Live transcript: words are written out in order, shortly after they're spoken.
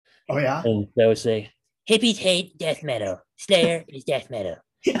Oh yeah. And they would say, hippies hate death metal. Slayer is death metal.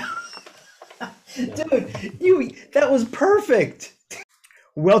 Yeah. Dude, you that was perfect.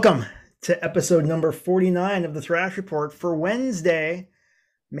 Welcome to episode number 49 of the Thrash Report for Wednesday,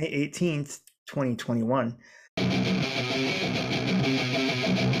 May 18th, 2021.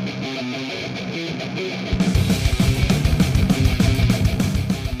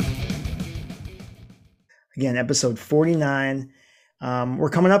 Again, episode 49. We're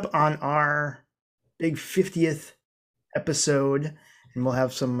coming up on our big 50th episode, and we'll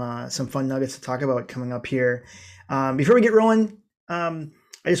have some fun nuggets to talk about coming up here. Before we get rolling, I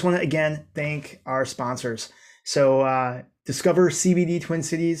just want to again thank our sponsors. So Discover CBD Twin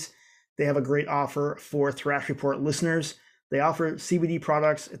Cities, they have a great offer for Thrash Report listeners. They offer CBD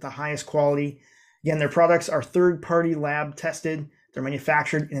products at the highest quality. Again, their products are third-party lab tested. They're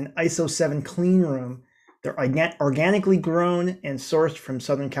manufactured in an ISO 7 clean room. They're organically grown and sourced from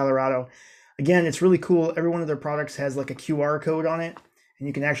Southern Colorado. Again, it's really cool. Every one of their products has like a QR code on it, and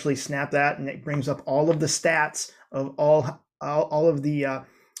you can actually snap that, and it brings up all of the stats of all of the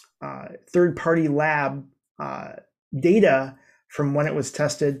third-party lab data from when it was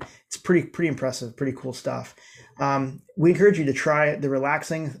tested. It's pretty impressive, pretty cool stuff. We encourage you to try the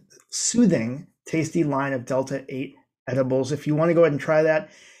relaxing, soothing, tasty line of Delta 8 edibles. If you want to go ahead and try that,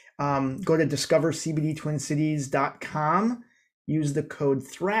 go to discovercbdtwincities.com. Use the code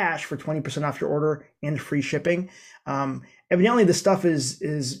THRASH for 20% off your order and free shipping. Evidently, the stuff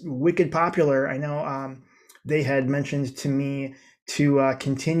is wicked popular. I know they had mentioned to me to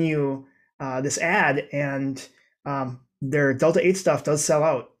continue this ad, and their Delta 8 stuff does sell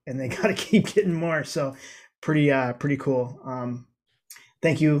out, and they got to keep getting more. So pretty cool.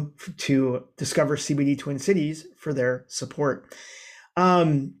 Thank you to Discover CBD Twin Cities for their support.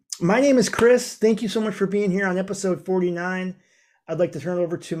 My name is Chris. Thank you so much for being here on episode 49. I'd like to turn it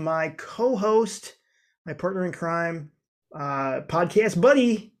over to my co-host, my partner in crime, podcast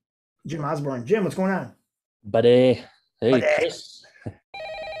buddy, Jim Osborne. Jim, what's going on? Buddy. Hey, Buddy. Chris.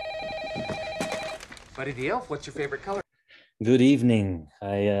 Buddy the Elf, what's your favorite color? Good evening.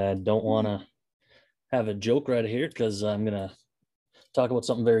 I don't want to have a joke right here because I'm going to talk about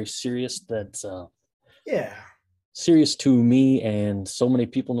something very serious that's serious to me and so many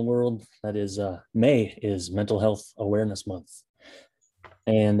people in the world. That is, May is Mental Health Awareness Month.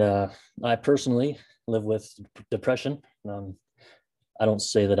 And I personally live with depression. I don't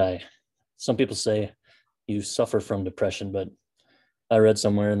say that some people say you suffer from depression, but I read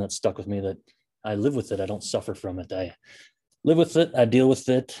somewhere, and that stuck with me, that I live with it. I don't suffer from it. I live with it. I deal with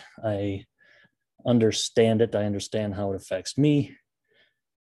it. I understand it. I understand how it affects me.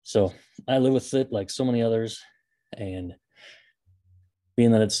 So I live with it like so many others. And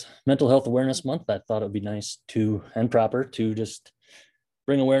being that it's Mental Health Awareness Month, I thought it would be nice to, and proper to, just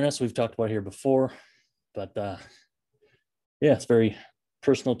bring awareness. We've talked about it here before, but yeah, it's very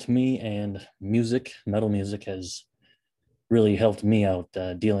personal to me, and metal music has really helped me out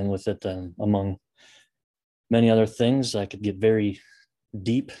dealing with it, among many other things. I could get very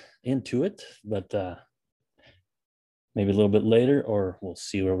deep into it, but maybe a little bit later, or we'll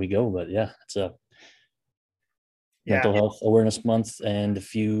see where we go. But yeah, it's a Mental Health Awareness Month, and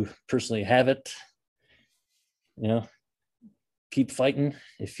if you personally have it, keep fighting.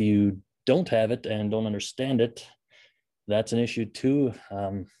 If you don't have it and don't understand it, that's an issue too.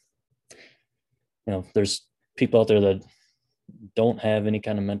 There's people out there that don't have any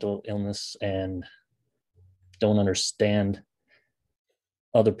kind of mental illness and don't understand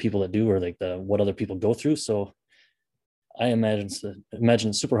other people that do, or like what other people go through. So I imagine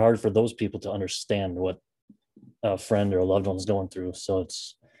it's super hard for those people to understand what a friend or a loved one is going through. So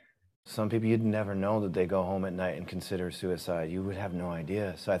it's some people you'd never know that they go home at night and consider suicide. You would have no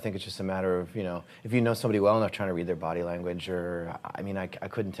idea. So I think it's just a matter of, if you know somebody well enough, trying to read their body language, or, I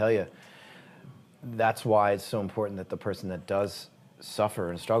couldn't tell you. That's why it's so important that the person that does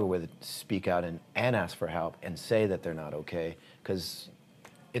suffer and struggle with it speak out and ask for help and say that they're not okay, because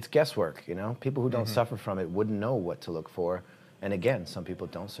it's guesswork, People who don't suffer from it wouldn't know what to look for. And again, some people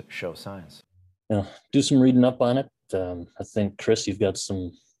don't show signs. Do some reading up on it. I think, Chris, you've got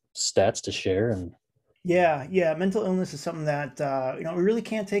some stats to share. And Yeah, mental illness is something that we really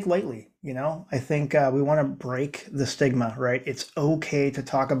can't take lightly. I think we want to break the stigma, right? It's okay to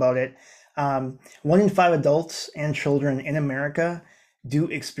talk about it. 1 in 5 adults and children in America do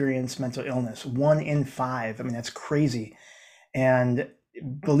experience mental illness. 1 in 5. I mean, that's crazy. And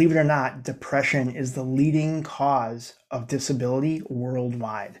believe it or not, depression is the leading cause of disability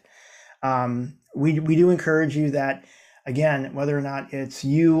worldwide. We do encourage you that, again, whether or not it's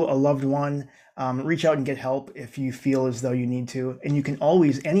you, a loved one, reach out and get help if you feel as though you need to. And you can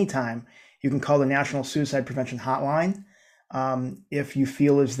always, anytime, you can call the National Suicide Prevention Hotline if you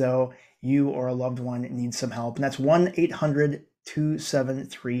feel as though you or a loved one needs some help. And that's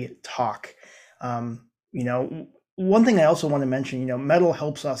 1-800-273-TALK. One thing I also want to mention, metal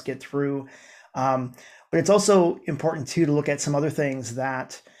helps us get through, but it's also important too to look at some other things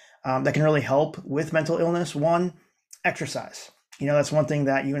that can really help with mental illness. One, exercise. That's one thing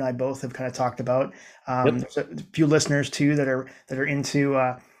that you and I both have kind of talked about. There's a few listeners too that are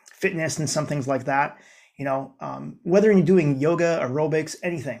into fitness and some things like that. Whether you're doing yoga, aerobics,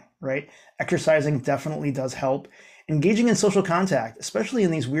 anything, right? Exercising definitely does help. Engaging in social contact, especially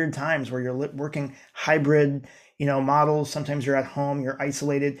in these weird times where you're working hybrid, models. Sometimes you're at home, you're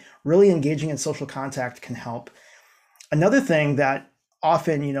isolated. Really engaging in social contact can help. Another thing that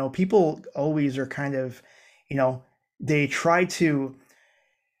often, people always are kind of, they try to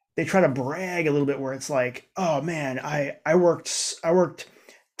brag a little bit where it's like, oh man, I worked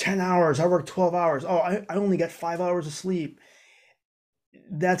 10 hours, I worked 12 hours. Oh, I only get 5 hours of sleep.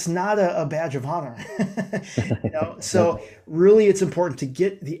 That's not a badge of honor. So really it's important to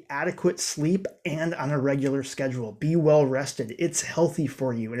get the adequate sleep and on a regular schedule. Be well rested. It's healthy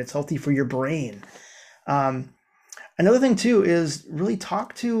for you and it's healthy for your brain. Another thing too is really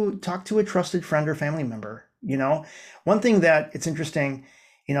talk to a trusted friend or family member. One thing that it's interesting,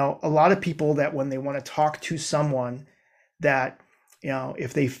 a lot of people that when they want to talk to someone that,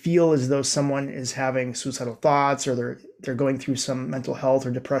 if they feel as though someone is having suicidal thoughts or they're going through some mental health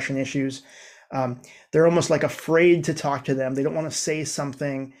or depression issues, they're almost like afraid to talk to them. They don't want to say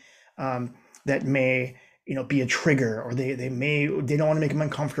something that may, be a trigger, or they don't want to make them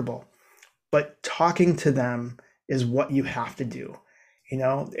uncomfortable. But talking to them is what you have to do.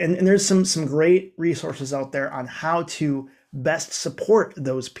 And there's some great resources out there on how to best support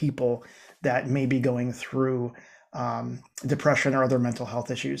those people that may be going through depression or other mental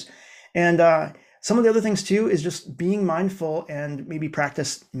health issues. And some of the other things too is just being mindful and maybe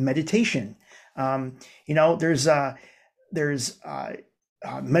practice meditation. There's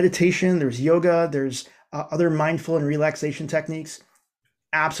meditation, there's yoga, there's other mindful and relaxation techniques.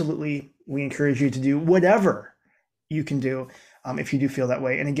 Absolutely, we encourage you to do whatever you can do if you do feel that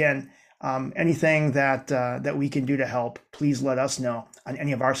way. And again, anything that we can do to help, please let us know on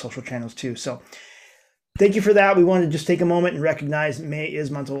any of our social channels too. So thank you for that. We wanted to just take a moment and recognize May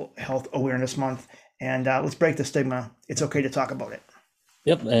is Mental Health Awareness Month, and let's break the stigma. It's okay to talk about it.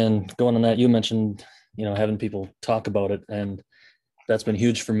 Yep. And going on that, you mentioned, having people talk about it, and that's been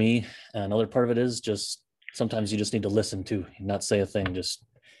huge for me. Another part of it is just sometimes you just need to listen to, not say a thing. Just,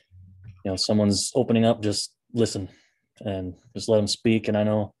 someone's opening up, just listen and just let them speak. And I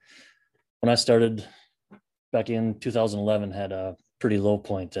know when I started back in 2011, had a pretty low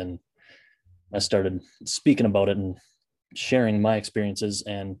point, and I started speaking about it and sharing my experiences.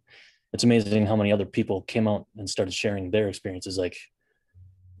 And it's amazing how many other people came out and started sharing their experiences. Like,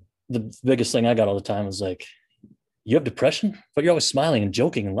 the biggest thing I got all the time was like, you have depression, but you're always smiling and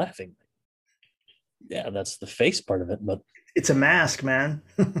joking and laughing. Yeah, that's the face part of it, but it's a mask, man.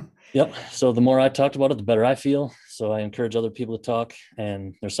 Yep. So the more I talked about it, the better I feel. So I encourage other people to talk.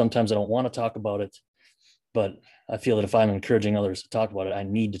 And there's sometimes I don't want to talk about it, but I feel that if I'm encouraging others to talk about it, I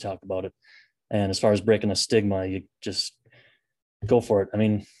need to talk about it. And as far as breaking the stigma, you just go for it. I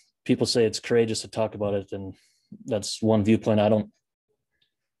mean, people say it's courageous to talk about it, and that's one viewpoint. I don't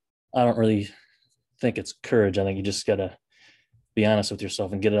really think it's courage. I think you just gotta be honest with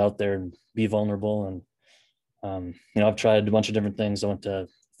yourself and get it out there and be vulnerable. And I've tried a bunch of different things. I went to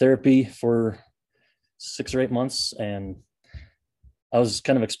therapy for 6 or 8 months, and I was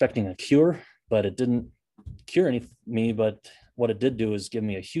kind of expecting a cure, but it didn't cure me. But what it did do is give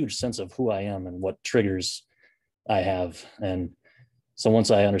me a huge sense of who I am and what triggers I have. And so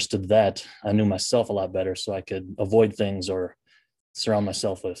once I understood that, I knew myself a lot better, so I could avoid things or surround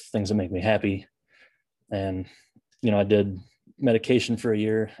myself with things that make me happy. And, I did medication for a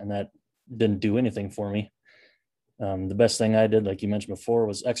year, and that didn't do anything for me. The best thing I did, like you mentioned before,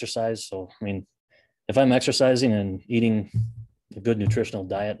 was exercise. So, I mean, if I'm exercising and eating a good nutritional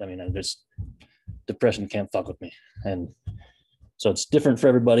diet, depression can't fuck with me. And so it's different for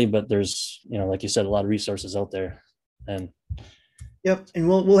everybody, but there's, like you said, a lot of resources out there. And yep. And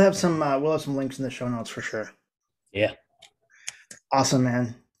we'll have some links in the show notes for sure. Yeah. Awesome,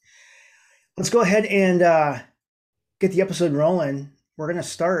 man. Let's go ahead and get the episode rolling. We're going to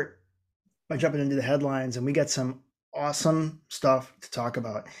start by jumping into the headlines, and we got some awesome stuff to talk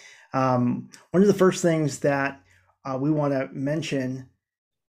about. One of the first things that we want to mention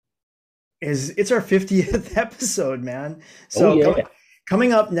is it's our 50th episode, man. So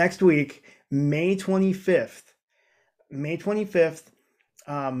coming up next week, May 25th. May 25th,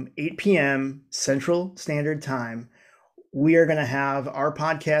 8 p.m. Central Standard Time. We are going to have our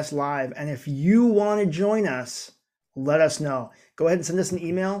podcast live. And if you want to join us, let us know. Go ahead and send us an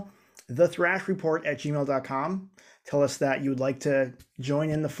email, thethrashreport@gmail.com. Tell us that you would like to join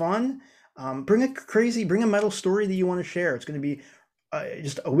in the fun. Bring a metal story that you want to share. It's going to be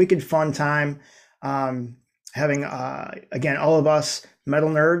just a wicked fun time. Having, again, all of us metal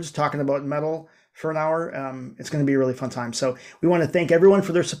nerds talking about metal for an hour. It's going to be a really fun time. So we want to thank everyone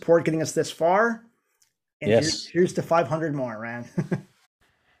for their support, getting us this far. And Yes. here's to 500 more, Rand.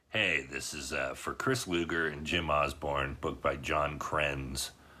 Hey, this is for Chris Luger and Jim Osborne, book by John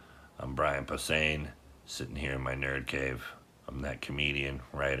Krenz. I'm Brian Posehn, sitting here in my nerd cave. I'm that comedian,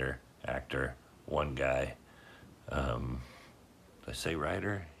 writer, actor, one guy. Did I say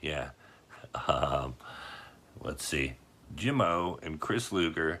writer? Yeah. Let's see. Jim O and Chris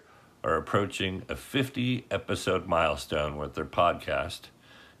Luger are approaching a 50-episode milestone with their podcast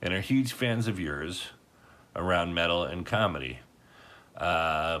and are huge fans of yours around metal and comedy.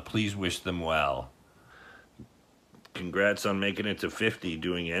 Please wish them well. Congrats on making it to 50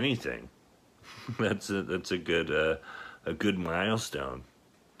 doing anything. That's a good milestone.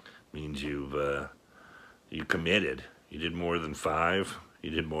 Means you committed. You did more than 5. You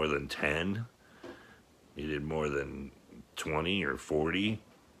did more than 10. You did more than 20 or 40.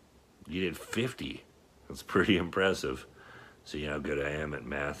 You did 50. That's pretty impressive. See how good I am at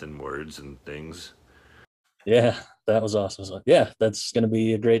math and words and things. Yeah, that was awesome. So, yeah, that's going to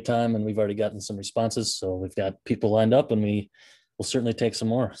be a great time. And we've already gotten some responses. So we've got people lined up and we will certainly take some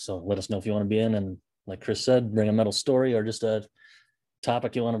more. So let us know if you want to be in. And like Chris said, bring a metal story or just a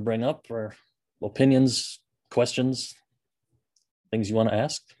topic you want to bring up or opinions, questions, things you want to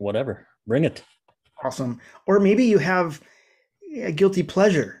ask, whatever. Bring it. Awesome. Or maybe you have a guilty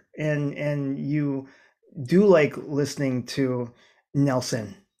pleasure and you do like listening to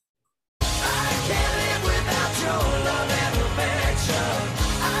Nelson.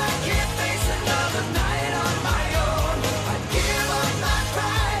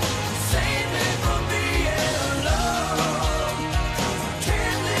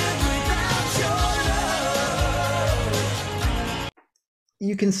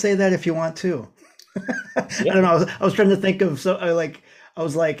 You can say that if you want to. Yeah. I don't know. I was trying to think of I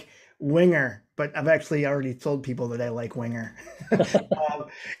was like Winger, but I've actually already told people that I like Winger.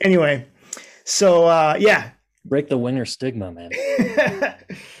 Anyway, so yeah. Break the Winger stigma, man.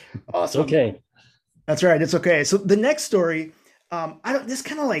 Awesome. It's okay. That's right. It's okay. So the next story, this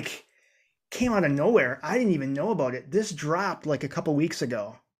kind of like came out of nowhere. I didn't even know about it. This dropped like a couple weeks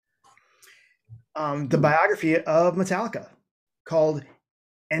ago. The biography of Metallica called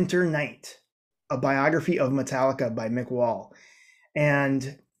Enter Night, a biography of Metallica by Mick Wall.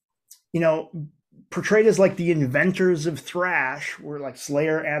 And, portrayed as like the inventors of thrash, where like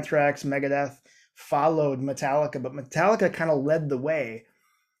Slayer, Anthrax, Megadeth followed Metallica, but Metallica kind of led the way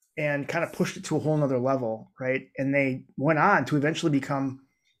and kind of pushed it to a whole nother level, right? And they went on to eventually become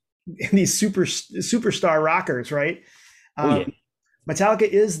these superstar rockers, right? Yeah. Metallica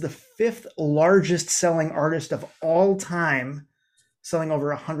is the 5th largest selling artist of all time, selling over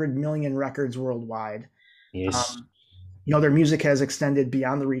 100 million records worldwide. Yes. Their music has extended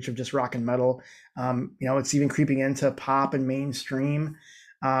beyond the reach of just rock and metal. It's even creeping into pop and mainstream.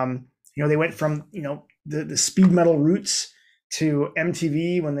 They went from, the speed metal roots to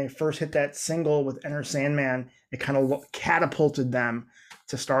MTV when they first hit that single with Enter Sandman. It kind of catapulted them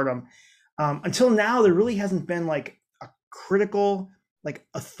to stardom. Until now, there really hasn't been like a critical, like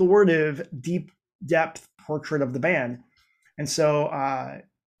authoritative, deep depth portrait of the band. And so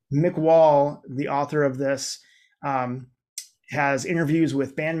Mick Wall, the author of this, has interviews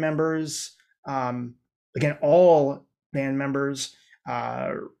with band members, again, all band members,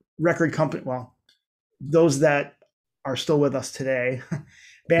 record company, well, those that are still with us today,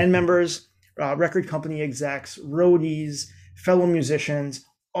 band members, record company execs, roadies, fellow musicians,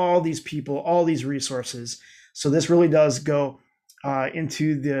 all these people, all these resources. So this really does go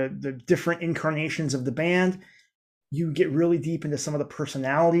into the different incarnations of the band. You get really deep into some of the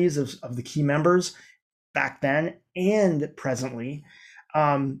personalities of the key members back then and presently,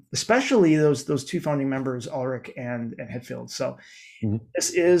 especially those two founding members, Ulrich and Hetfield. So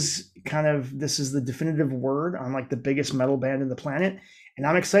this is the definitive word on like the biggest metal band in the planet. And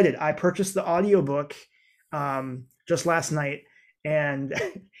I'm excited. I purchased the audiobook just last night, and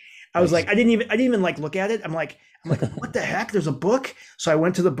I was like, I didn't even like look at it. I'm like, what the heck? There's a book. So I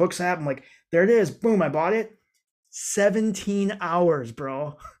went to the books app. I'm like, there it is. Boom. I bought it. 17 hours,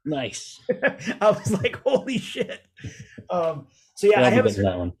 bro. Nice. I was like, holy shit. So yeah, I have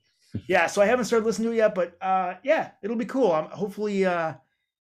that one. Yeah, so I haven't started listening to it yet, but yeah, it'll be cool. Hopefully, yeah,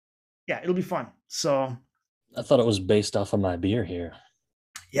 it'll be fun. So I thought it was based off of my beer here.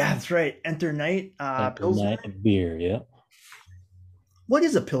 yeah, that's right. Enter Night Enter Pilsner. Night beer, yeah. What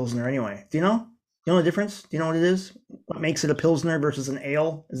is a Pilsner anyway? Do you know? Do you know the difference? Do you know what it is? What makes it a Pilsner versus an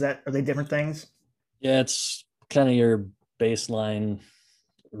ale? Are they different things? Yeah, it's kind of your baseline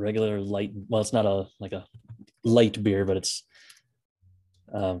regular light. Well, it's not a like a light beer, but it's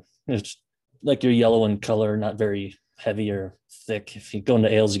like your yellow in color, not very heavy or thick. If you go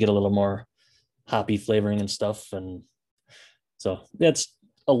into ales, you get a little more hoppy flavoring and stuff. And so yeah, it's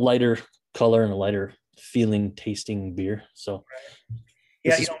a lighter color and a lighter feeling tasting beer. So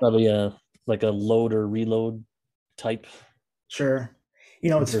Yeah, this is probably a like a load or reload type sure.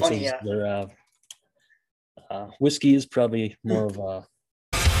 It's funny. versus their whiskey is probably more of a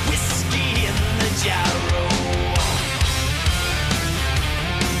Whiskey in the gyro.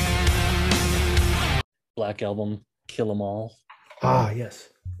 Black Album, Kill 'Em All. Yes.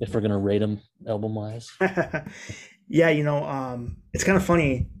 If we're gonna rate them album wise, Yeah, it's kind of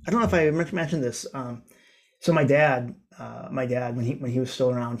funny. I don't know if I mentioned this. So my dad, when he was still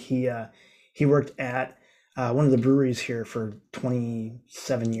around, he worked at one of the breweries here for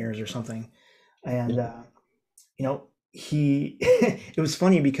 27 years or something, and he it was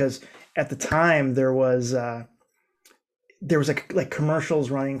funny because at the time there was like commercials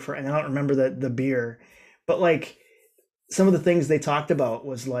running for, and I don't remember the beer, but like some of the things they talked about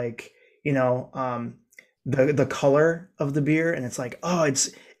was like, the color of the beer, and it's like, oh, it's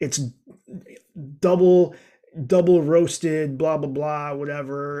double double roasted, blah blah blah,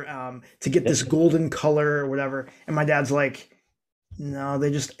 whatever, to get this golden color or whatever. And my dad's like, no,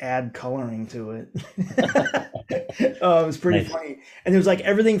 they just add coloring to it. Oh, it was pretty Nice. funny. And it was like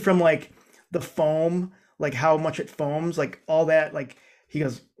everything from like the foam, like how much it foams, like all that. Like he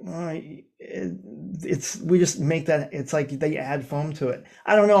goes, "Oh, it's we just make that. It's like they add foam to it.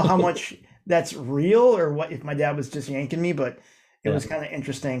 I don't know how much that's real or what. If my dad was just yanking me, but it Yeah. was kind of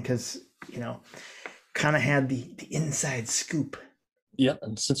interesting because kind of had the inside scoop. Yeah,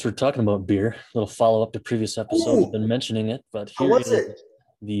 and since we're talking about beer, a little follow up to previous episodes. Ooh, I've been mentioning it, but how here was is it?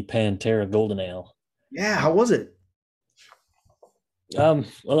 the Pantera Golden Ale. Yeah, how was it? Well,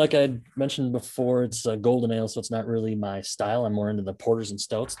 like I mentioned before, it's a golden ale, so it's not really my style. I'm more into the porters and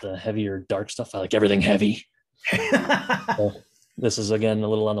stouts, the heavier, dark stuff. I like everything heavy. So this is again a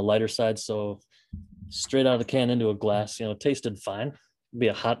little on the lighter side. So straight out of the can into a glass, it tasted fine. Be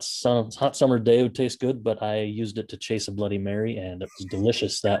a hot summer day, it would taste good, but I used it to chase a Bloody Mary, and it was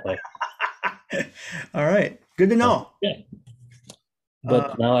delicious that way. All right, good to So, know. yeah, Uh,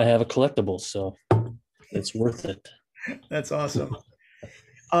 but now I have a collectible, so it's worth it. that's awesome.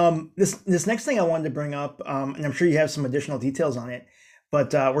 This next thing I wanted to bring up, and I'm sure you have some additional details on it,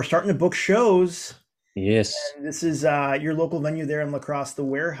 but we're starting to book shows. Yes. And this is your local venue there in La Crosse, the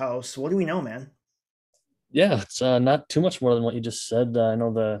Warehouse. What do we know, man? Yeah, it's not too much more than what you just said. I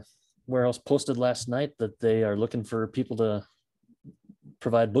know the warehouse posted last night that they are looking for people to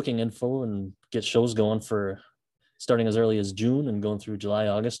provide booking info and get shows going for starting as early as June and going through July,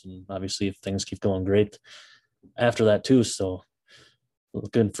 August, and obviously if things keep going great after that too. So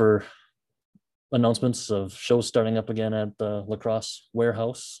looking for announcements of shows starting up again at the La Crosse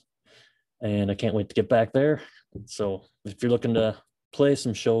Warehouse, and I can't wait to get back there. So if you're looking to play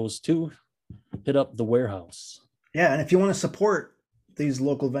some shows too, hit up the Warehouse. Yeah, and if you want to support these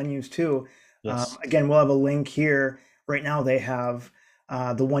local venues too, Yes. again, we'll have a link here. Right now, they have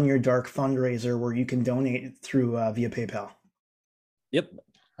the 1 Year Dark fundraiser where you can donate through via PayPal. Yep.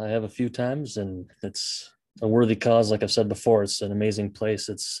 I have a few times, and it's a worthy cause. Like I've said before, it's an amazing place.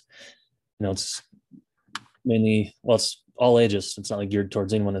 It's it's mainly, well, it's all ages. It's not like geared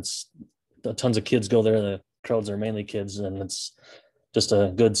towards anyone. It's tons of kids go there. The crowds are mainly kids, and it's just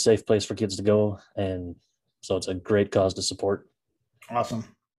a good, safe place for kids to go. And so it's a great cause to support. Awesome.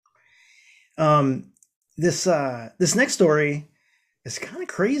 This next story is kind of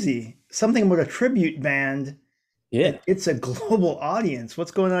crazy. Something about a tribute band. Yeah. It's a global audience.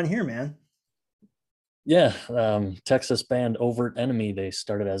 What's going on here, man? Yeah. Texas band Overt Enemy, they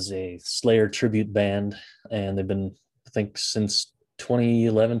started as a Slayer tribute band, and they've been, I think, since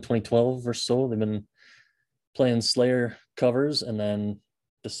 2011, 2012 or so, they've been playing Slayer covers, and then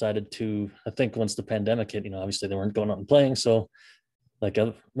decided to, I think once the pandemic hit, obviously they weren't going out and playing. So like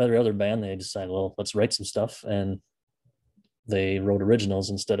every other band, they decided, well, let's write some stuff. And they wrote originals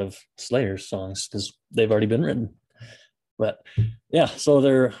instead of Slayer songs because they've already been written. But yeah, so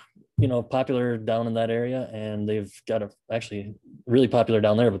they're, popular down in that area, and they've got actually really popular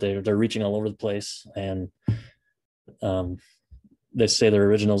down there, but they're reaching all over the place. And they say their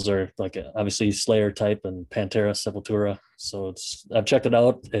originals are like obviously Slayer type and Pantera, Sepultura. So I've checked it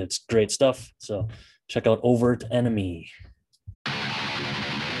out. It's great stuff. So check out Overt Enemy.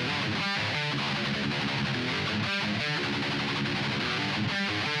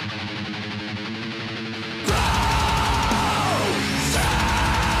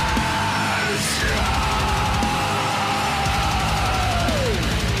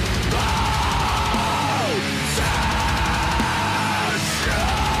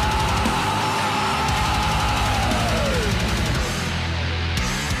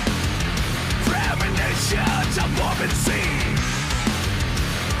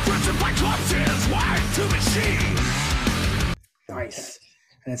 Nice.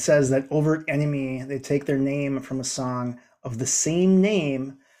 And it says that Overt Enemy, they take their name from a song of the same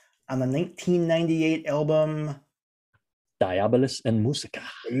name on the 1998 album Diabolus and Musica.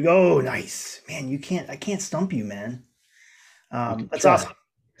 There you go. Nice. Man, I can't stump you, man. That's try. awesome.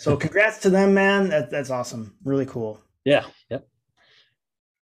 So congrats to them, man. That's awesome. Really cool. Yeah. Yep.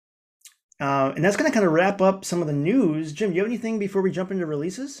 And that's going to kind of wrap up some of the news. Jim, do you have anything before we jump into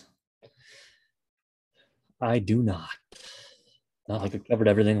releases? I do not. Not like I covered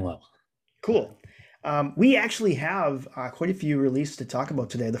everything well. Cool. We actually have quite a few releases to talk about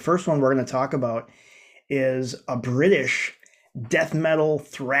today. The first one we're going to talk about is a British death metal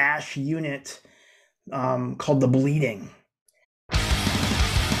thrash unit called The Bleeding.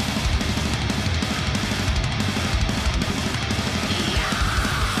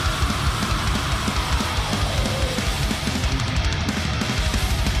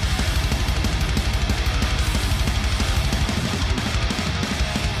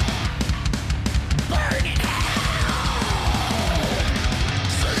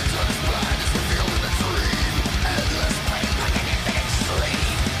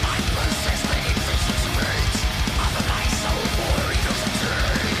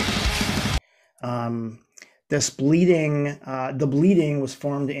 This Bleeding, The Bleeding was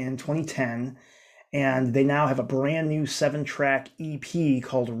formed in 2010, and they now have a brand new 7-track EP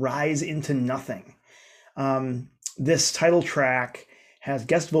called Rise Into Nothing. This title track has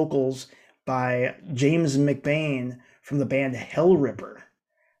guest vocals by James McBain from the band Hellripper.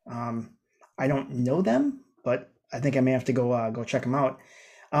 I don't know them, but I think I may have to go check them out.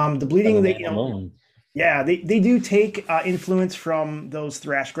 The Bleeding, they do take influence from those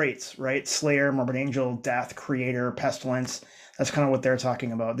thrash greats, right? Slayer, Morbid Angel, Death, Creator, Pestilence. That's kind of what they're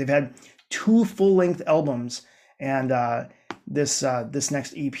talking about. They've had 2 full-length albums, and this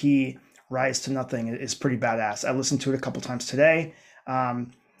next EP, Rise to Nothing, is pretty badass. I listened to it a couple times today.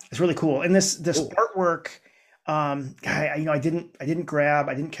 It's really cool. And this artwork, I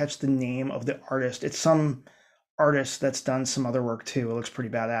didn't catch the name of the artist. It's some artist that's done some other work too. It looks pretty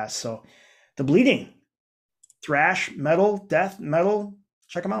badass. So, The Bleeding. Thrash, metal, death, metal.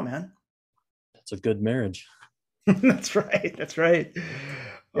 Check them out, man. That's a good marriage. That's right. That's right.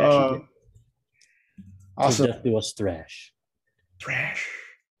 Awesome. Death do us thrash. Thrash.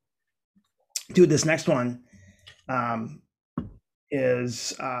 Dude, this next one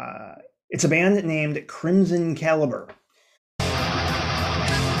is it's a band named Crimson Caliber.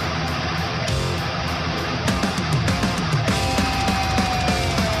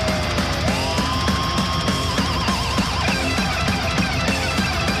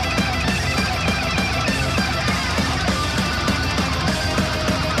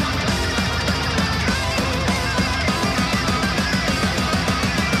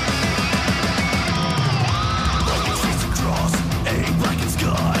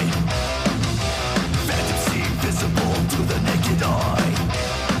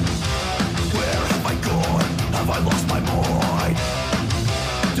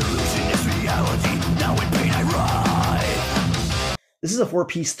 This is a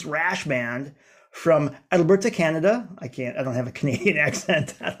 4-piece thrash band from Alberta, Canada. I don't have a Canadian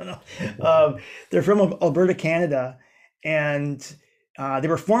accent. I don't know. They're from Alberta, Canada, and they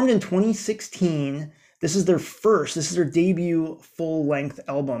were formed in 2016. This is their debut full-length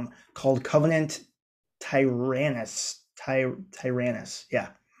album called Covenant Tyrannus. Tyrannus, yeah.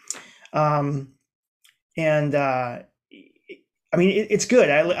 It's good.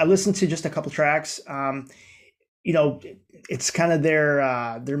 I listened to just a couple tracks. It's kind of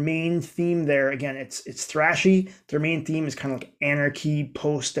their main theme there. Again, it's thrashy. Their main theme is kind of like anarchy,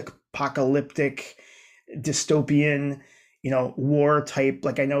 post-apocalyptic, dystopian, war type.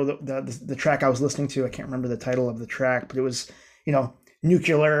 Like I know the track I was listening to, I can't remember the title of the track, but it was,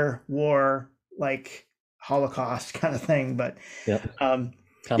 nuclear war, like Holocaust kind of thing. But yeah,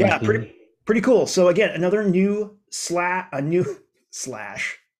 pretty cool. So again, another new slasher,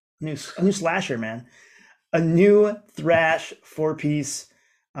 man. a new thrash four-piece.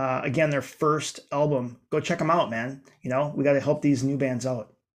 Again, their first album. Go check them out, man. We got to help these new bands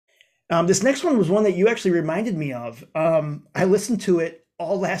out. This next one was one that you actually reminded me of. I listened to it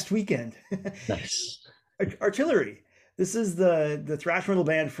all last weekend. Nice. Artillery. This is the thrash metal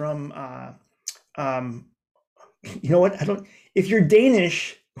band from. You know what? If you're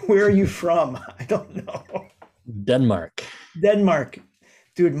Danish, where are you from? I don't know. Denmark. Denmark.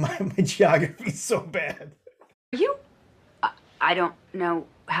 Dude, my geography is so bad. You? I don't know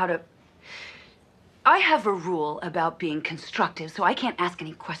how to. I have a rule about being constructive, so I can't ask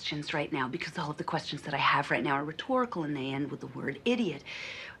any questions right now because all of the questions that I have right now are rhetorical and they end with the word idiot.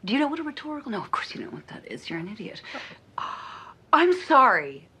 Do you know what a rhetorical? No, of course you know what that is. You're an idiot. I'm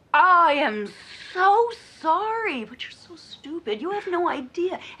sorry. I am so sorry, but you're so stupid. You have no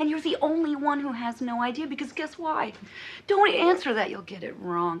idea, and you're the only one who has no idea because guess why? Don't answer that. You'll get it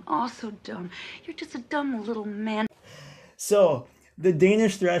wrong. Oh, so dumb. You're just a dumb little man. So, the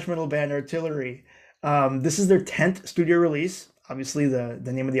Danish thrash metal band Artillery. This is their 10th studio release. Obviously, the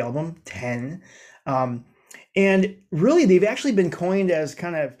name of the album, 10. And really, they've actually been coined as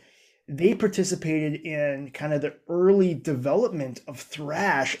they participated in kind of the early development of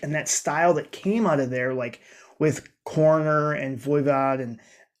thrash and that style that came out of there, like with Corner and Voivod and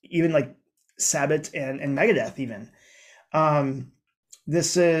even like Sabbath and Megadeth even.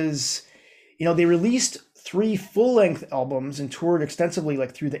 This is, they released 3 full-length albums and toured extensively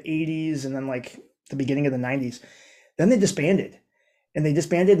like through the 80s and then like the beginning of the 90s. Then they disbanded. And they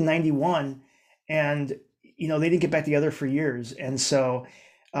disbanded in 91 and they didn't get back together for years. And so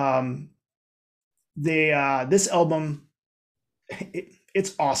this album,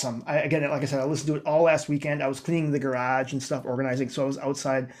 it's awesome. Again, like I said, I listened to it all last weekend. I was cleaning the garage and stuff, organizing, so I was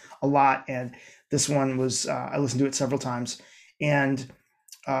outside a lot. And this one was I listened to it several times. And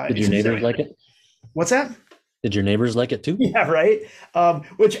did your neighbors like it? What's that? Did your neighbors like it too? Yeah, right.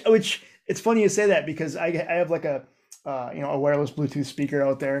 Which it's funny you say that because I have like a wireless Bluetooth speaker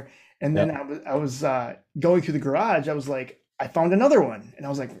out there. And then I was going through the garage. I was like, I found another one, and I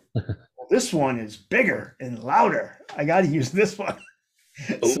was like, well, this one is bigger and louder. I got to use this one.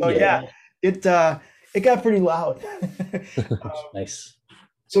 So yeah, it got pretty loud. Nice.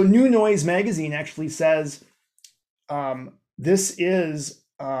 So New Noise magazine actually says this is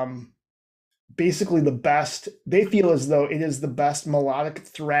basically the best. They feel as though it is the best melodic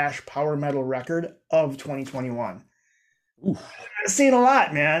thrash power metal record of 2021. Oof. Saying a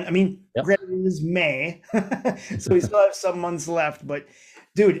lot, man. I mean, granted, it is May, so we still have some months left. But,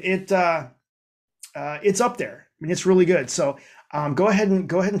 dude, it's up there. I mean, it's really good. So, go ahead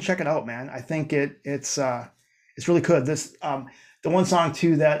and check it out, man. I think it's really good. This the one song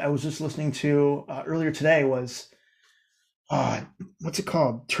too that I was just listening to earlier today was what's it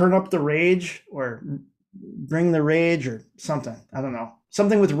called? Turn Up the Rage or Bring the Rage or something. I don't know.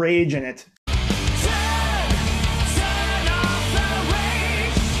 Something with rage in it.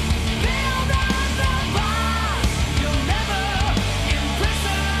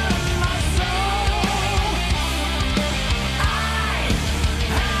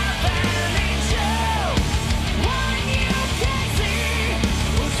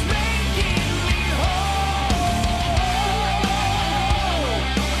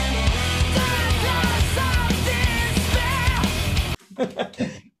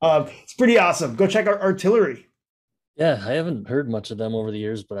 It's pretty awesome. Go check out Artillery. Yeah, I haven't heard much of them over the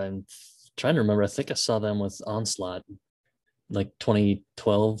years, but I'm trying to remember. I think I saw them with Onslaught like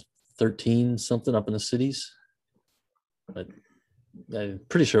 2012, 13, something up in the cities. But I'm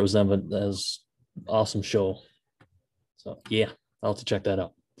pretty sure it was them, but that was an awesome show. So yeah, I'll have to check that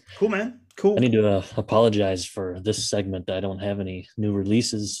out. Cool, man. Cool. I need to apologize for this segment. I don't have any new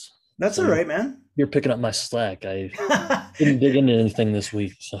releases. That's all right, man. You're picking up my slack. I didn't dig into anything this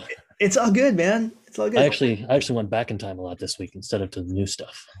week, so it's all good, man. It's all good. I actually went back in time a lot this week instead of to the new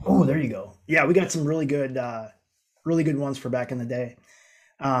stuff. Oh, there you go. Yeah, we got some really good ones for back in the day.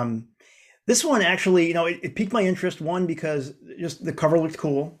 This one actually, it piqued my interest. One, because just the cover looked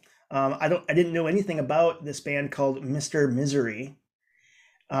cool. I didn't know anything about this band called Mr. Misery.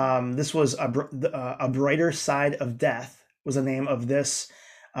 This was a Brighter Side of Death was the name of this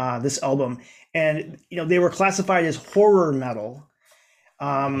album, and they were classified as horror metal.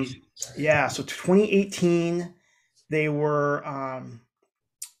 Yeah, so 2018 they were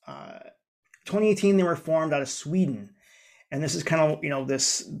 2018 they were formed out of Sweden, and this is kind of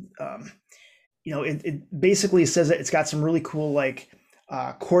this it basically says that it's got some really cool like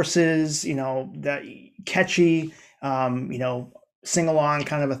courses, that catchy sing along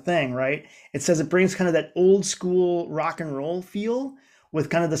kind of a thing, right? It says it brings kind of that old school rock and roll feel with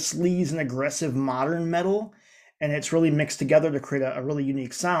kind of the sleaze and aggressive modern metal, and it's really mixed together to create a really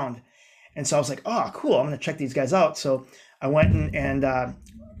unique sound. And so I was like, oh, cool, I'm gonna check these guys out. So I went and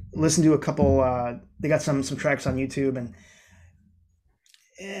listened to a couple. They got some tracks on YouTube, and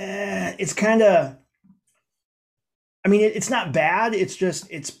it's kind of. I mean, it's not bad. It's just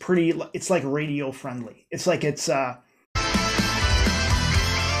it's pretty. It's like radio friendly. It's like it's. I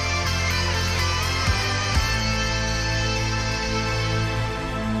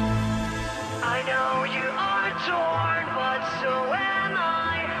know you are torn, but so am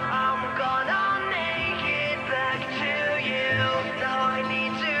I. I'm gonna make it back to you. Now I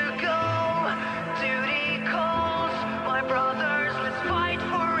need to go. Duty calls. My brothers, let's fight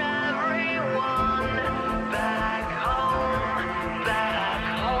for everyone. Back home, back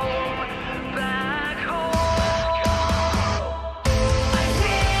home, back home. I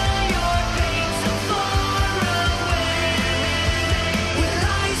feel your pain so far away. Will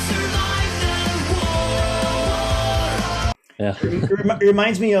I survive the war? Yeah. It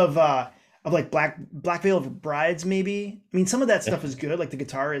reminds me of like Black Veil of Brides, maybe. I mean, some of that stuff is good. Like the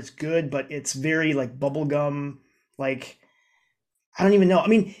guitar is good, but it's very like bubblegum. Like I don't even know. I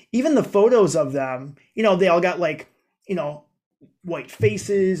mean, even the photos of them, they all got like white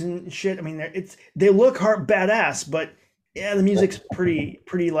faces and shit. I mean, they look badass, but yeah, the music's pretty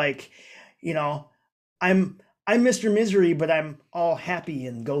like, I'm Mr. Misery, but I'm all happy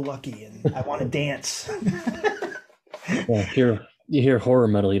and go lucky, and I want to dance. Well, you hear horror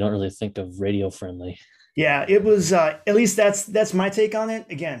metal, you don't really think of radio friendly. Yeah, it was. At least that's my take on it.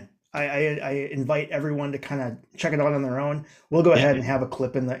 Again, I invite everyone to kind of check it out on their own. We'll go ahead and have a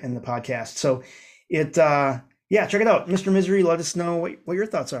clip in the podcast. So check it out, Mr. Misery. Let us know what your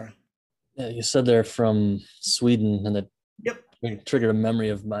thoughts are. Yeah, you said they're from Sweden, and that triggered a memory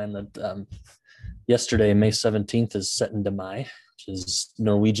of mine that yesterday, May 17th, is set in Mai, which is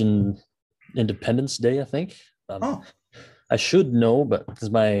Norwegian Independence Day, I think. I should know, but because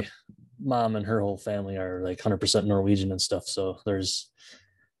my mom and her whole family are like 100% Norwegian and stuff, so there's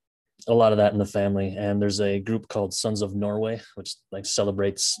a lot of that in the family. And there's a group called Sons of Norway, which like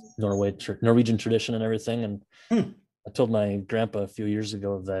celebrates Norwegian tradition and everything. And I told my grandpa a few years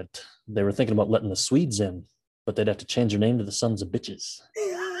ago that they were thinking about letting the Swedes in, but they'd have to change their name to the Sons of Bitches.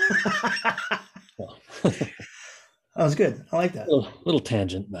 Well, that was good. I like that. Little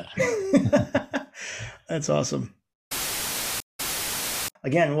tangent, but that's awesome.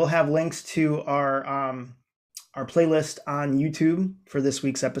 Again, we'll have links to our playlist on YouTube for this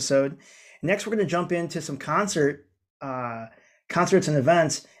week's episode. Next, we're going to jump into some concerts and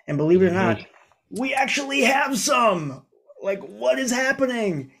events. And believe it or not, we actually have some. Like, what is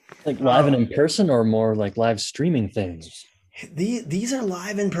happening? Like live and in person, or more like live streaming things? These are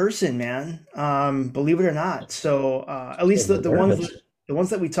live in person, man. Believe it or not. So at least the ones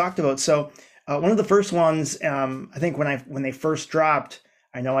that we talked about. So one of the first ones, I think when they first dropped,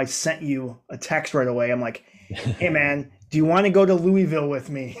 I know I sent you a text right away. I'm like, hey man, do you want to go to Louisville with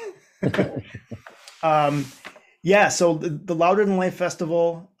me? So the Louder Than Life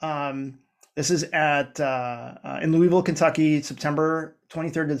Festival, this is at in Louisville, Kentucky, September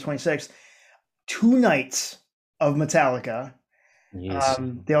 23rd to the 26th. 2 nights of Metallica. Yes.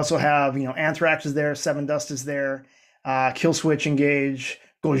 They also have, Anthrax is there, Seven Dust is there, Killswitch Engage,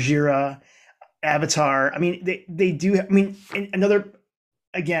 Gojira, Avatar. I mean, they do. I mean, another.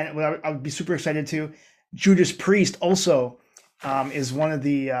 Again, I would be super excited to. Judas Priest also is one of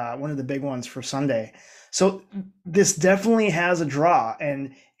the big ones for Sunday. So this definitely has a draw,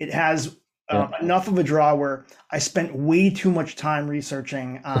 and it has enough of a draw where I spent way too much time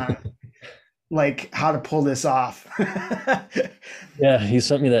researching on like how to pull this off. Yeah, he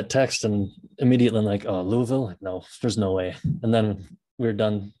sent me that text, and immediately I'm like, oh, Louisville? Like, no, there's no way. And then we were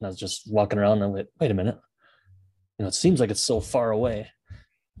done, and I was just walking around, and I went, wait a minute. It seems like it's so far away.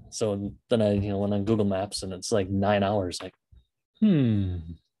 So then I, went on Google Maps, and it's like 9 hours. Like, I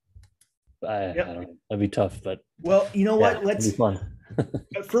don't know. That'd be tough, but well, you know what? Let's be fun.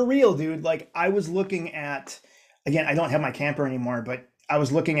 For real, dude. Like I was looking at, again, I don't have my camper anymore, but I was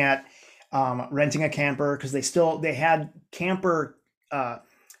looking at renting a camper because they had camper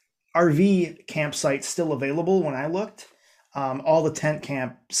RV campsites still available when I looked. All the tent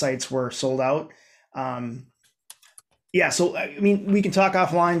campsites were sold out. So I mean, we can talk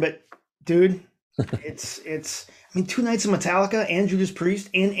offline, but dude, it's. I mean, 2 nights of Metallica and Judas Priest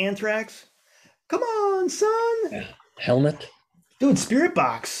and Anthrax. Come on, son. Helmet, dude. Spirit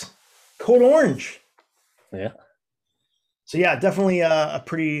Box, Code Orange. Yeah. So yeah, definitely a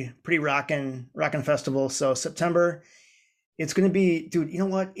pretty rockin' festival. So September, it's gonna be, dude. You know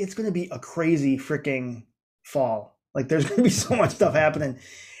what? It's gonna be a crazy freaking fall. Like there's going to be so much stuff happening,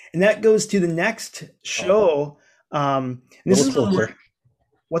 and that goes to the next show. And this is one where,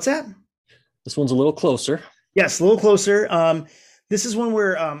 what's that? This one's a little closer. Yes, a little closer. This is one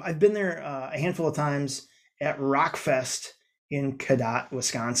where I've been there a handful of times at Rockfest in Cadott,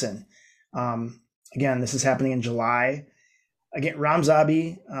 Wisconsin. Again, this is happening in July. Again, Ram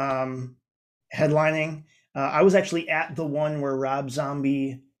Zombie headlining. I was actually at the one where Rob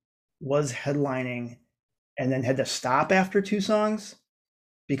Zombie was headlining and then had to stop after 2 songs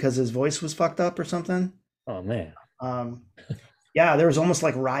because his voice was fucked up or something. Oh man. Yeah, there was almost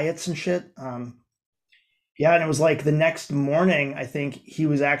like riots and shit. Yeah, and it was like the next morning, I think he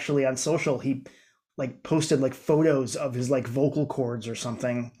was actually on social. He like posted like photos of his like vocal cords or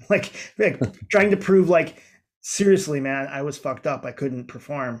something, like trying to prove like, seriously, man, I was fucked up. I couldn't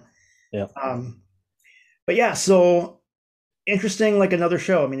perform. Yeah. But yeah, so interesting, like another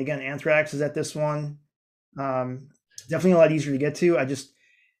show. I mean, again, Anthrax is at this one. Definitely a lot easier to get to. I just,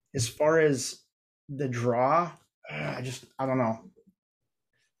 as far as the draw, I don't know.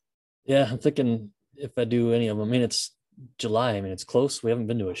 Yeah, I'm thinking if I do any of them, I mean, it's July. I mean, it's close. We haven't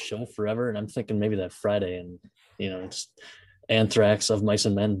been to a show forever. And I'm thinking maybe that Friday and, it's Anthrax, Of Mice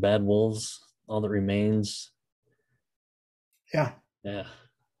and Men, Bad Wolves, All That Remains. Yeah. Yeah.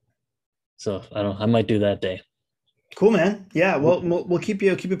 So I don't know. I might do that day. Cool, man. Yeah. Well, we'll keep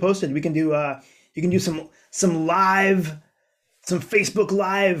you posted. We can do, you can do some Facebook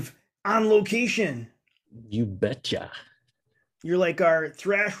Live on location. You betcha. You're like our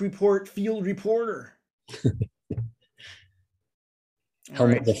Thrash Report field reporter.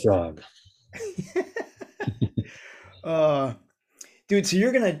 Helmet the Frog. Dude, so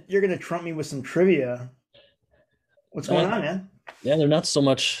you're gonna trump me with some trivia. What's going on, man? Yeah, they're not so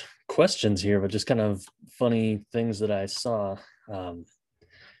much questions here, but just kind of funny things that I saw.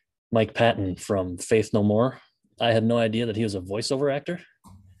 Mike Patton from Faith No More. I had no idea that he was a voiceover actor.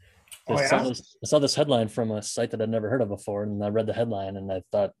 I saw this headline from a site that I'd never heard of before, and I read the headline and I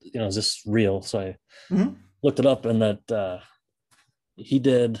thought, is this real? So I looked it up, and that he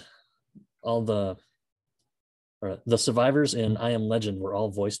did all the survivors in I Am Legend were all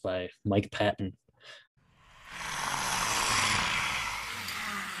voiced by Mike Patton.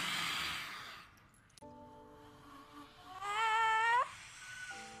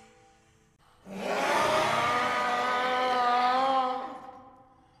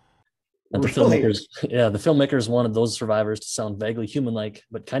 And the filmmakers wanted those survivors to sound vaguely human-like,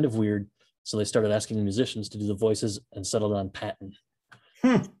 but kind of weird. So they started asking musicians to do the voices and settled on Patton.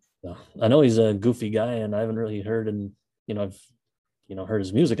 So I know he's a goofy guy, and I haven't really heard, and I've heard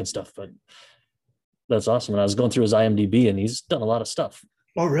his music and stuff, but that's awesome. And I was going through his IMDb, and he's done a lot of stuff.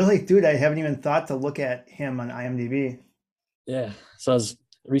 Oh, really, dude? I haven't even thought to look at him on IMDb. Yeah. So I was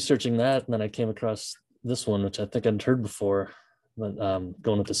researching that, and then I came across this one, which I think I'd heard before. Going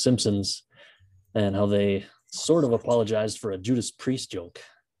with The Simpsons and how they sort of apologized for a Judas Priest joke.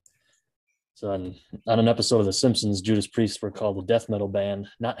 So on an episode of The Simpsons, Judas Priest were called a death metal band,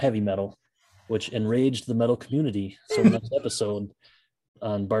 not heavy metal, which enraged the metal community. So in that episode,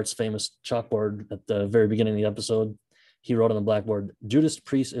 on Bart's famous chalkboard at the very beginning of the episode, he wrote on the blackboard, "Judas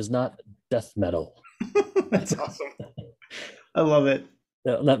Priest is not death metal." That's awesome. I love it.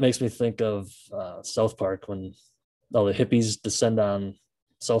 Yeah, and that makes me think of South Park, when all the hippies descend on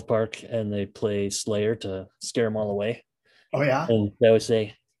South Park and they play Slayer to scare them all away. Oh, yeah? And they always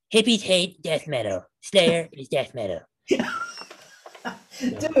say, "Hippies hate death metal. Slayer is death metal."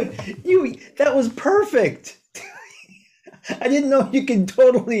 Dude, that was perfect. I didn't know you could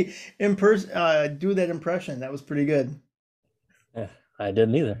totally do that impression. That was pretty good. Yeah, I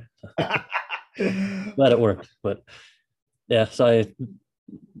didn't either. Glad it worked. But yeah, so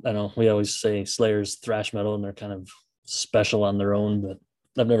I know we always say Slayer's thrash metal and they're kind of special on their own, but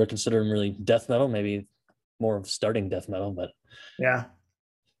I've never considered them really death metal, maybe more of starting death metal. But yeah,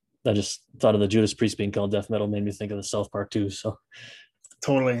 I just thought of the Judas Priest being called death metal, made me think of the South Park too. So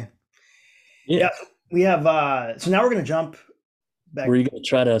totally. Yeah, we have so now we're gonna jump back. Were you gonna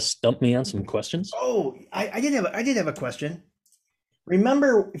try to stump me on some questions? Oh, I did have a question.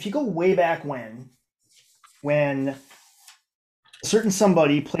 Remember, if you go way back when a certain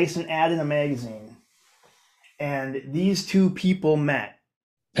somebody placed an ad in a magazine and these two people met.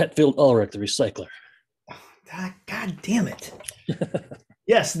 Petfield Ulrich, the recycler. God damn it.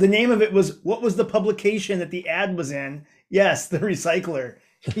 Yes, the name of it was, what was the publication that the ad was in? Yes, The Recycler.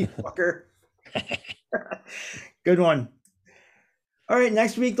 You fucker. Good one. All right,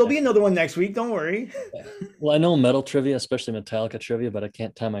 next week. There'll be another one next week. Don't worry. Well, I know metal trivia, especially Metallica trivia, but I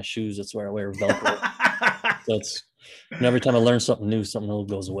can't tie my shoes. That's where I wear Velcro. So and every time I learn something new, something old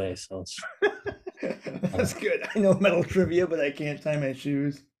goes away. So it's That's good. I know metal trivia, but I can't tie my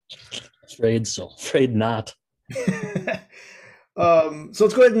shoes. Afraid not. So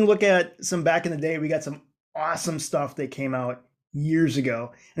let's go ahead and look at some back in the day. We got some awesome stuff that came out years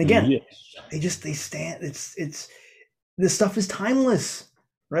ago. And again, Yes. they stand, it's this stuff is timeless,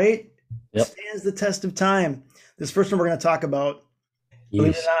 right? Yep. Stands the test of time. This first one we're going to talk about,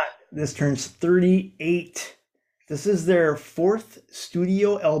 believe it or Yes. not, this turns 38. This is their fourth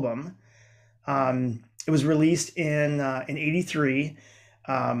studio album. It was released in '83,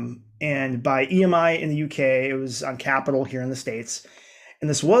 and by EMI in the UK. It was on Capitol here in the States, and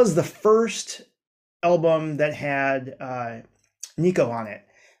this was the first album that had Nico on it.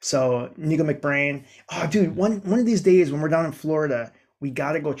 So Nico McBrain. Oh, dude, one of these days when we're down in Florida, we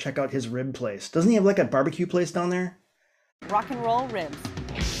got to go check out his rib place. Doesn't he have like a barbecue place down there? Rock and roll ribs.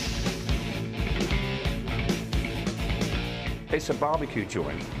 It's a barbecue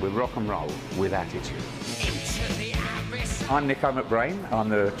joint with rock and roll with attitude. I'm Nico McBrain. I'm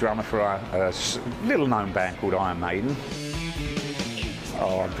the drummer for a little known band called Iron Maiden.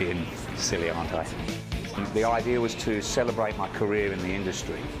 Oh, I'm being silly, aren't I? The idea was to celebrate my career in the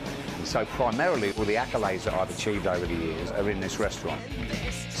industry. And so primarily all the accolades that I've achieved over the years are in this restaurant.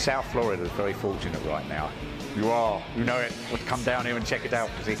 South Florida is very fortunate right now. You are, you know it. Come down here and check it out.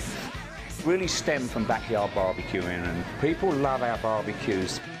 Really stem from backyard barbecuing, and people love our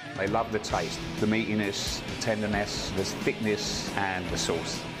barbecues. They love the taste, the meatiness, the tenderness, the thickness, and the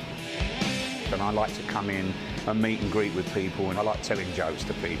sauce. And I like to come in and meet and greet with people, and I like telling jokes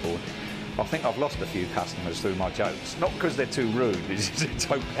to people. I think I've lost a few customers through my jokes, not because they're too rude, it's just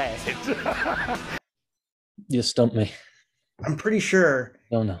so bad. You stumped me. I'm pretty sure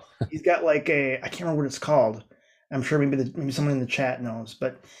Oh no. he's got like I can't remember what it's called. I'm sure maybe someone in the chat knows,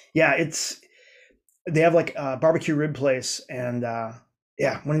 but yeah, they have like a barbecue rib place, and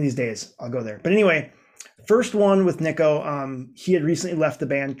yeah, one of these days I'll go there. But anyway, first one with Nico. He had recently left the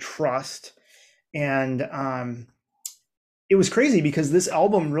band Trust, and it was crazy because this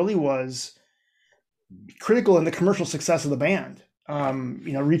album really was critical in the commercial success of the band.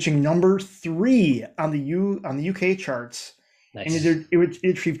 Reaching number 3 on the UK charts, Nice. and it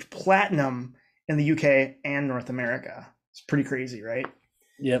achieved platinum in the UK and North America. It's pretty crazy, right?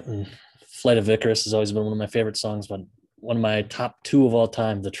 Yep. And Flight of Icarus has always been one of my favorite songs, but one of my top 2 of all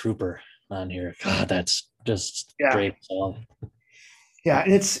time, The Trooper, on here. God, that's just a great song. Yeah,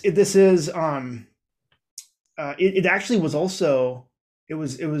 and it actually was also it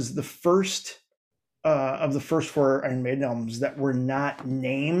was the first of the first 4 Iron Maiden albums that were not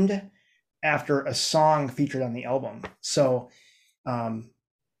named after a song featured on the album. So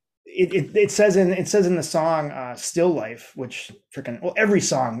it says in the song Still Life, which every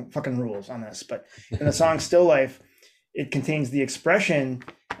song fucking rules on this, but in the song Still Life, it contains the expression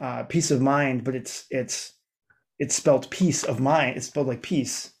peace of mind, but it's spelled peace of mind. It's spelled like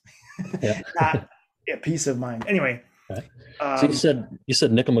peace. Yeah. Not peace of mind. Anyway. So you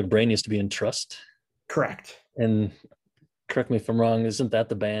said Nico McBrain used to be in Trust? Correct. And correct me if I'm wrong, isn't that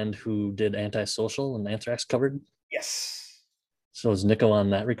the band who did Antisocial and Anthrax covered? Yes. So is Nico on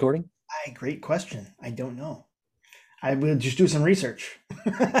that recording? Great question. I don't know. I will just do some research.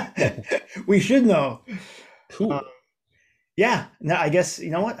 We should know. Cool. Yeah. No, I guess,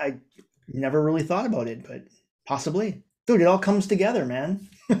 you know what? I never really thought about it, but possibly. Dude, it all comes together, man.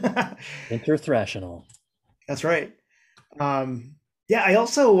 Winter Thrash and all. That's right. Yeah, I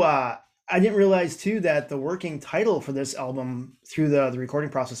also I didn't realize too that the working title for this album through the recording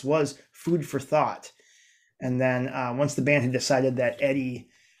process was Food for Thought. And then once the band had decided that Eddie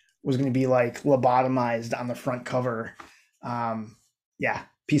was going to be like lobotomized on the front cover, yeah,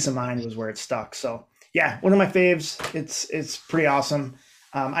 Peace of Mind was where it stuck. So yeah, one of my faves. It's pretty awesome.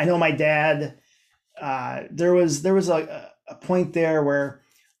 I know my dad. There was a point there where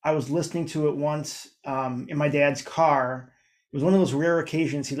I was listening to it once in my dad's car. It was one of those rare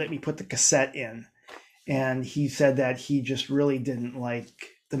occasions he let me put the cassette in, and he said that he just really didn't like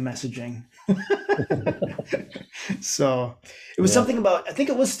the messaging. So it was something about, I think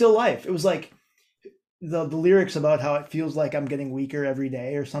it was Still Life. It was like the lyrics about how it feels like I'm getting weaker every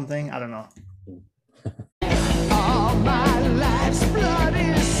day or something. I don't know. All my life's blood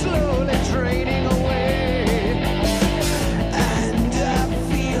is slowly draining away, and I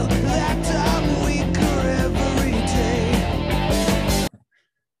feel that I'm weaker every day.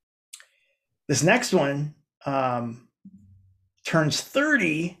 This next one turns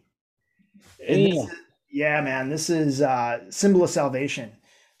 30. Man, this is Symbol of Salvation,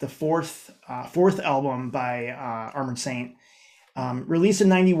 the fourth album by Armored Saint, released in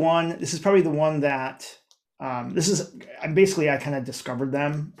 '91. This is probably the one that I kind of discovered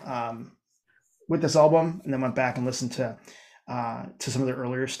them with this album, and then went back and listened to some of their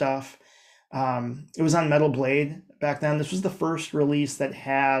earlier stuff. It was on Metal Blade back then. This was the first release that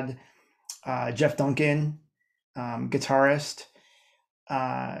had Jeff Duncan, guitarist,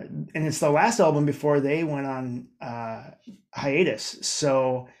 and it's the last album before they went on hiatus.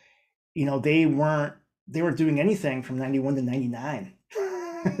 So, they weren't doing anything from 91 to 99.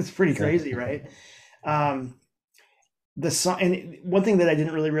 It's pretty crazy, right? The song, and one thing that I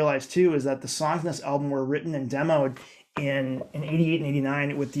didn't really realize too is that the songs in this album were written and demoed in 88 and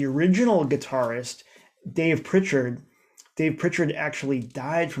 89 with the original guitarist Dave Pritchard. Dave Pritchard actually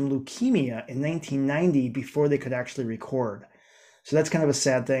died from leukemia in 1990 before they could actually record. So that's kind of a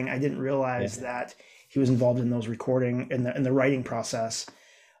sad thing. I didn't realize that he was involved in those recording and the writing process.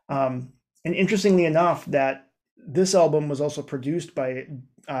 And interestingly enough, that this album was also produced by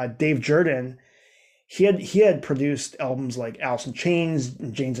Dave Jordan. He had produced albums like Alice in Chains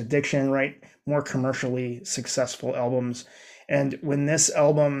and Jane's Addiction, right? More commercially successful albums. And when this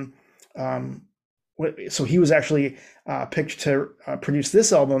album, so he was actually picked to produce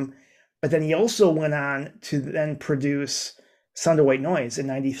this album, but then he also went on to then produce Sound of White Noise in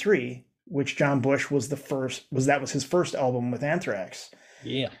 '93, which John Bush was his first album with Anthrax.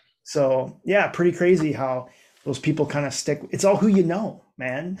 Yeah. So yeah, pretty crazy how those people kind of stick. It's all who you know,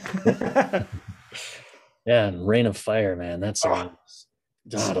 man. Yeah, and Rain of Fire, man. That's God,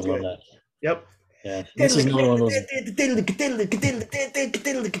 I love that. Yep. Yeah. This is another one of those.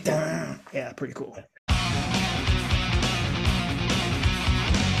 Yeah, pretty cool.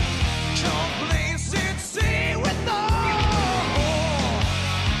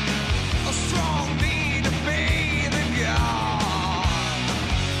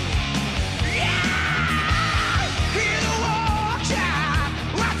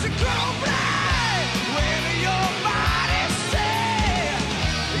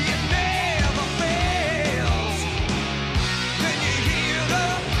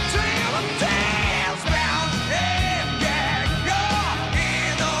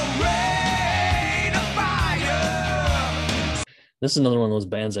 This is another one of those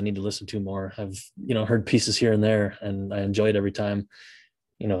bands I need to listen to more. I've, heard pieces here and there, and I enjoy it every time,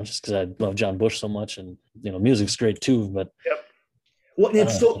 just because I love John Bush so much, and, music's great too, but. Yep. Well,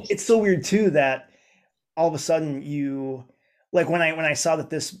 it's so weird too, that all of a sudden you, like when I saw that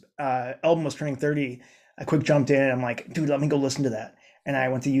this album was turning 30, I quick jumped in and I'm like, dude, let me go listen to that. And I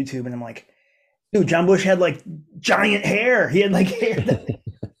went to YouTube and I'm like, dude, John Bush had like giant hair. He had like hair.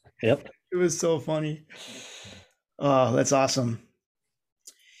 Yep. It was so funny. Oh, that's awesome.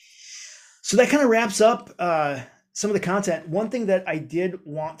 So that kind of wraps up some of the content. One thing that I did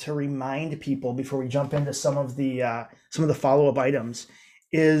want to remind people before we jump into some of the follow-up items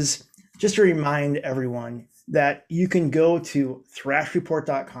is just to remind everyone that you can go to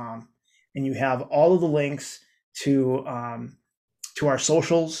thrashreport.com and you have all of the links to our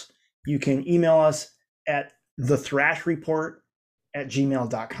socials. You can email us at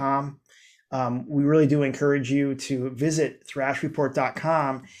thethrashreport@gmail.com. We really do encourage you to visit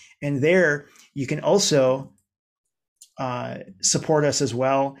thrashreport.com, and there you can also support us as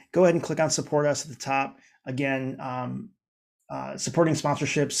well. Go ahead and click on support us at the top. Again, supporting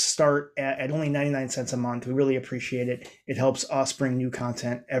sponsorships start at only 99 cents a month. We really appreciate it. It helps us bring new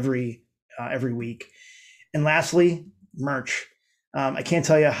content every week. And lastly, merch. I can't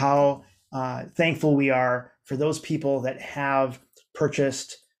tell you how thankful we are for those people that have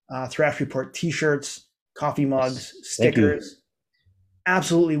purchased Thrash Report t-shirts, coffee mugs, stickers.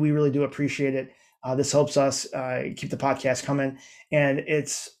 Absolutely, we really do appreciate it. This helps us keep the podcast coming, and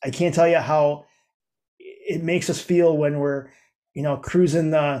I can't tell you how it makes us feel when we're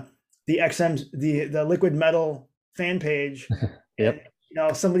cruising the Liquid Metal fan page. Yep.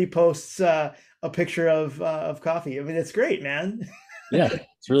 And, somebody posts a picture of coffee. I mean, it's great, man. Yeah,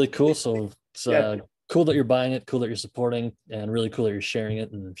 it's really cool. So it's cool that you're buying it, cool that you're supporting, and really cool that you're sharing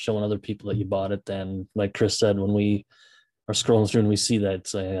it and showing other people that you bought it. And like Chris said, when we are scrolling through and we see that,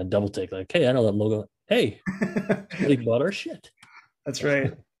 it's a double take, like, hey, I know that logo. Hey, somebody bought our shit. That's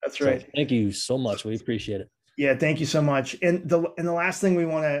right. That's So right. thank you so much. We appreciate it. Yeah, thank you so much. And the last thing we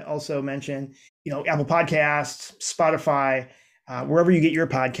want to also mention, Apple Podcasts, Spotify, wherever you get your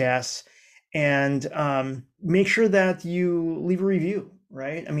podcasts, and make sure that you leave a review,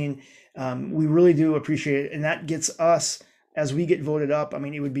 right? I mean, we really do appreciate it. And that gets us, as we get voted up, I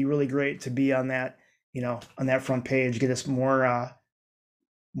mean, it would be really great to be on that, on that front page, get us more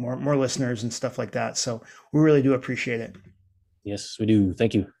listeners and stuff like that. So we really do appreciate it. Yes, we do.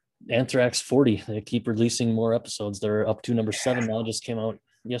 Thank you. Anthrax 40. They keep releasing more episodes. They're up to number 7 now. Just came out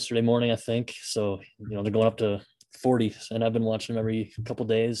yesterday morning, I think. So, they're going up to 40, and I've been watching them every couple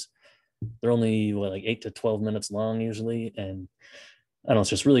days. they're only like 8 to 12 minutes long usually, and I don't know, it's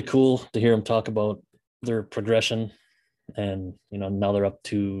just really cool to hear them talk about their progression. And now they're up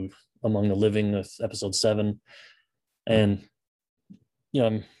to Among the Living with episode 7, and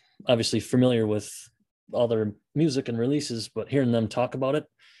I'm obviously familiar with all their music and releases, but hearing them talk about it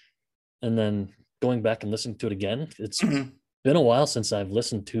and then going back and listening to it again, it's been a while since I've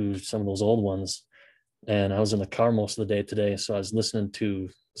listened to some of those old ones. And I was in the car most of the day today, so I was listening to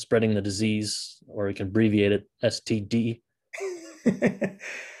Spreading the Disease, or you can abbreviate it STD.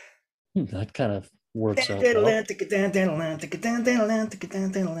 That kind of works out well.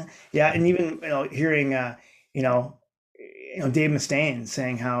 Yeah, and even hearing Dave Mustaine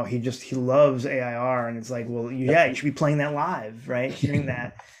saying how he loves AIR, and it's like, well, you should be playing that live, right? Hearing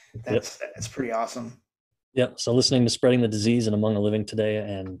that's pretty awesome. Yep. So listening to Spreading the Disease and Among the Living today,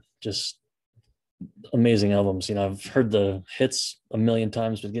 and just amazing albums. I've heard the hits a million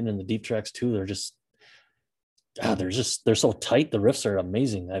times, but getting in the deep tracks too, they're so tight. The riffs are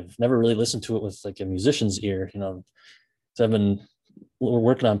amazing. I've never really listened to it with like a musician's ear, so we're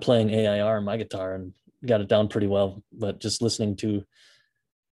working on playing AIR on my guitar and got it down pretty well, but just listening to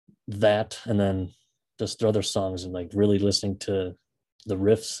that and then just the other songs and like really listening to the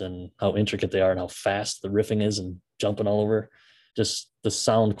riffs and how intricate they are and how fast the riffing is and jumping all over, just the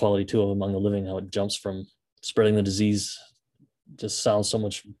sound quality too of Among the Living, how it jumps from Spreading the Disease, just sounds so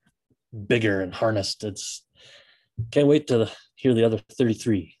much bigger and harnessed. Can't wait to hear the other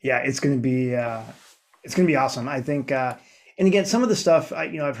 33. Yeah, it's gonna be awesome. I think, and again, some of the stuff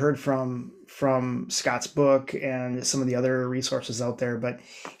I've heard from Scott's book and some of the other resources out there, but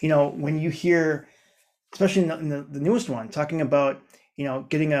when you hear, especially in the newest one, talking about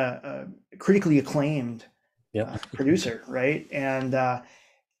getting a critically acclaimed producer, right, and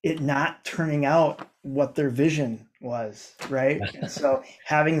it not turning out what their vision was, right? And so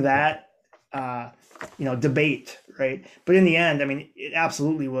having that debate, right? But in the end, it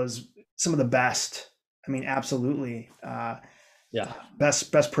absolutely was some of the best. Absolutely,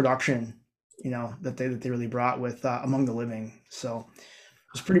 best production, that they really brought with Among the Living. So it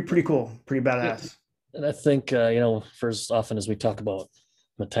was pretty cool, pretty badass. And I think for as often as we talk about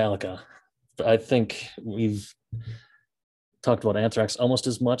Metallica, I think we've talked about Anthrax almost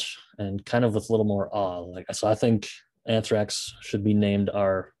as much and kind of with a little more awe. So I think Anthrax should be named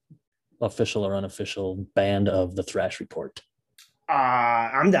our official or unofficial band of the Thrash Report.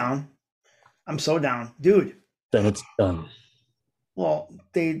 I'm down. I'm so down, dude. Then it's done. Well,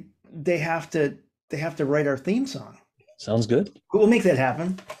 they have to write our theme song. Sounds good. We'll make that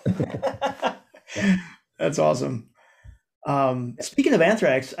happen. That's awesome. Speaking of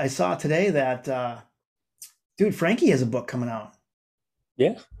Anthrax, I saw today that dude, Frankie has a book coming out.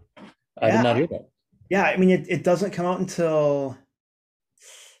 Yeah. I did not hear that. Yeah, it doesn't come out until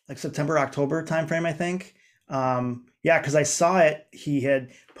like September, October timeframe, I think. Because I saw it. He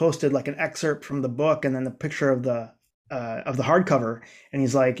had posted like an excerpt from the book and then the picture of the hardcover, and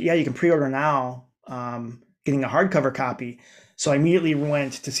he's like, "Yeah, you can pre-order now, getting a hardcover copy." So I immediately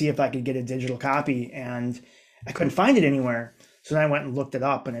went to see if I could get a digital copy, and I couldn't find it anywhere. So then I went and looked it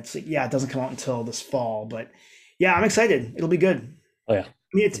up, and it's like, it doesn't come out until this fall. But yeah, I'm excited. It'll be good. Oh yeah.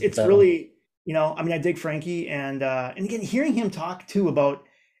 It's really, I dig Frankie, and again, hearing him talk too about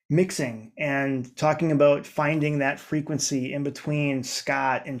mixing and talking about finding that frequency in between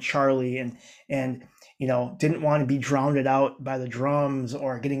Scott and Charlie, and didn't want to be drowned out by the drums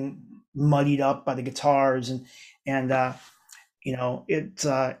or getting muddied up by the guitars, and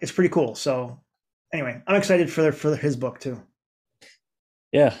it's pretty cool. So anyway, I'm excited for his book too.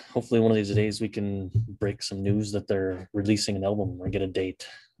 Yeah, hopefully one of these days we can break some news that they're releasing an album or get a date,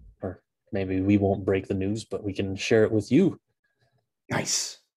 or maybe we won't break the news, but we can share it with you.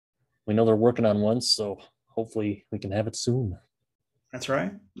 Nice. We know they're working on one, so hopefully we can have it soon. That's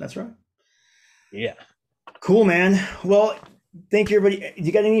right. Yeah. Cool, man. Well, thank you, everybody.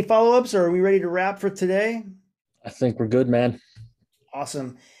 You got any follow-ups, or are we ready to wrap for today? I think we're good, man.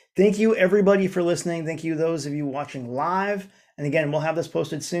 Awesome. Thank you, everybody, for listening. Thank you, those of you watching live. And again, we'll have this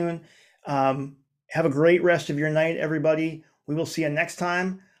posted soon. Have a great rest of your night, everybody. We will see you next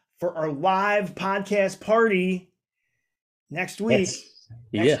time for our live podcast party next week.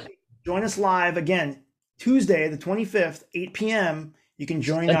 Yes. Week. Join us live again, Tuesday, the 25th, 8 p.m. You can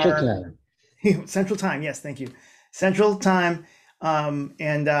join Central our time. Central Time. Yes, thank you. Central Time. We'll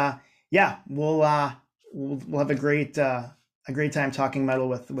have a great time talking metal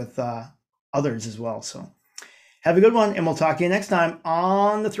with others as well. So have a good one, and we'll talk to you next time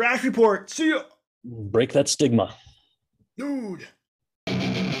on the Thrash Report. See ya. Break that stigma. Dude.